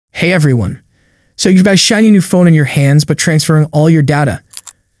Hey everyone. So you've got a shiny new phone in your hands, but transferring all your data.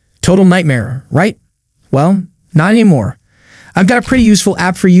 Total nightmare, right? Well, not anymore. I've got a pretty useful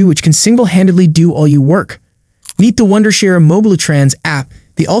app for you which can single-handedly do all your work. Meet the Wondershare MobileTrans app,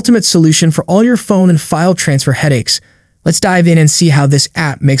 the ultimate solution for all your phone and file transfer headaches. Let's dive in and see how this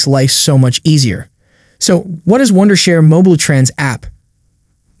app makes life so much easier. So, what is Wondershare MobileTrans app?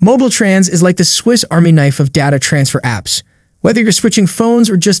 MobileTrans is like the Swiss Army knife of data transfer apps. Whether you're switching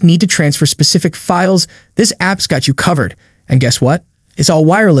phones or just need to transfer specific files, this app's got you covered. And guess what? It's all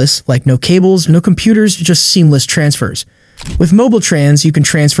wireless, like no cables, no computers, just seamless transfers. With MobileTrans, you can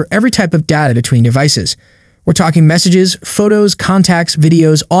transfer every type of data between devices. We're talking messages, photos, contacts,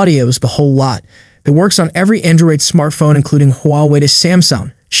 videos, audios, the whole lot. It works on every Android smartphone, including Huawei to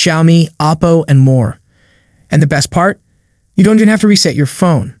Samsung, Xiaomi, Oppo, and more. And the best part? You don't even have to reset your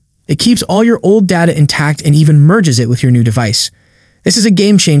phone. It keeps all your old data intact and even merges it with your new device. This is a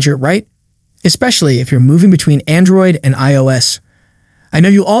game changer, right? Especially if you're moving between Android and iOS. I know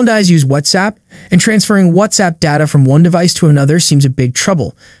you all guys use WhatsApp, and transferring WhatsApp data from one device to another seems a big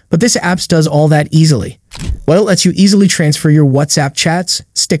trouble, but this app does all that easily. Well, it lets you easily transfer your WhatsApp chats,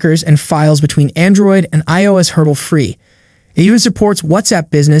 stickers, and files between Android and iOS hurdle-free. It even supports WhatsApp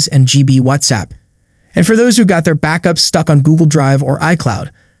Business and GB WhatsApp. And for those who got their backups stuck on Google Drive or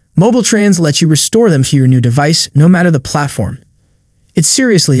iCloud, MobileTrans lets you restore them to your new device, no matter the platform. It's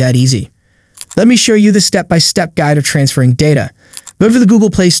seriously that easy. Let me show you the step-by-step guide of transferring data. Go to the Google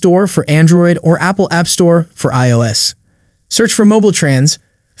Play Store for Android or Apple App Store for iOS. Search for MobileTrans,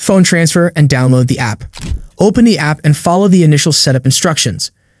 phone transfer, and download the app. Open the app and follow the initial setup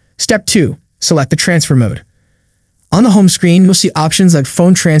instructions. Step 2. Select the transfer mode. On the home screen, you'll see options like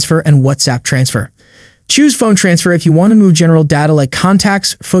phone transfer and WhatsApp transfer. Choose phone transfer if you want to move general data like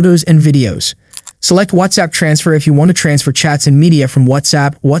contacts, photos, and videos. Select WhatsApp transfer if you want to transfer chats and media from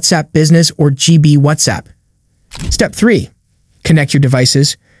WhatsApp, WhatsApp Business, or GB WhatsApp. Step 3. Connect your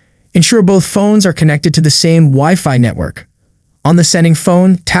devices. Ensure both phones are connected to the same Wi-Fi network. On the sending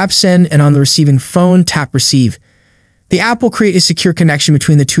phone, tap Send, and on the receiving phone, tap Receive. The app will create a secure connection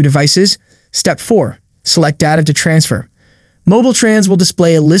between the two devices. Step 4. Select data to transfer. MobileTrans will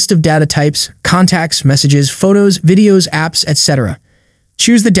display a list of data types, contacts, messages, photos, videos, apps, etc.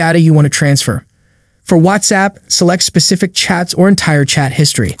 Choose the data you want to transfer. For WhatsApp, select specific chats or entire chat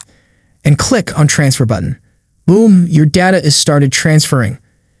history, and click on Transfer button. Boom, your data is started transferring.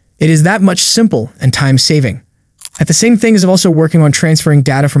 It is that much simple and time-saving. At the same thing is also working on transferring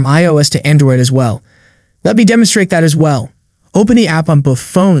data from iOS to Android as well. Let me demonstrate that as well. Open the app on both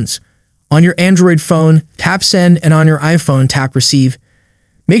phones. On your Android phone, tap Send, and on your iPhone, tap Receive.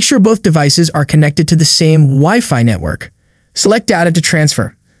 Make sure both devices are connected to the same Wi-Fi network. Select data to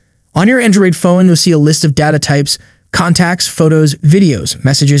transfer. On your Android phone, you'll see a list of data types, contacts, photos, videos,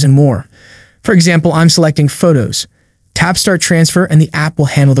 messages, and more. For example, I'm selecting photos. Tap Start Transfer and the app will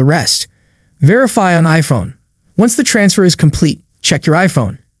handle the rest. Verify on iPhone. Once the transfer is complete, check your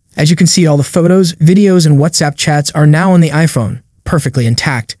iPhone. As you can see, all the photos, videos, and WhatsApp chats are now on the iPhone, perfectly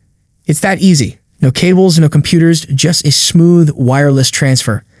intact. It's that easy. No cables, no computers, just a smooth, wireless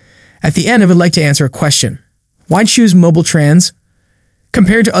transfer. At the end, I would like to answer a question. Why choose MobileTrans?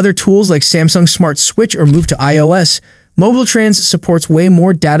 Compared to other tools like Samsung Smart Switch or move to iOS, MobileTrans supports way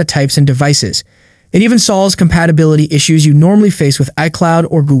more data types and devices. It even solves compatibility issues you normally face with iCloud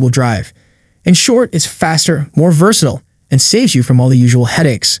or Google Drive. In short, it's faster, more versatile, and saves you from all the usual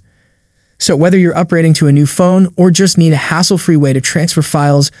headaches. So whether you're upgrading to a new phone or just need a hassle-free way to transfer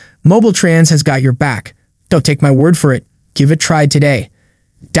files, MobileTrans has got your back. Don't take my word for it. Give it a try today.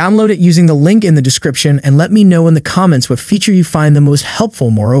 Download it using the link in the description and let me know in the comments what feature you find the most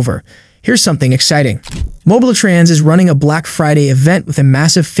helpful. Moreover, here's something exciting. MobileTrans is running a Black Friday event with a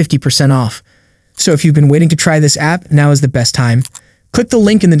massive 50% off. So if you've been waiting to try this app, now is the best time. Click the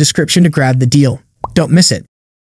link in the description to grab the deal. Don't miss it.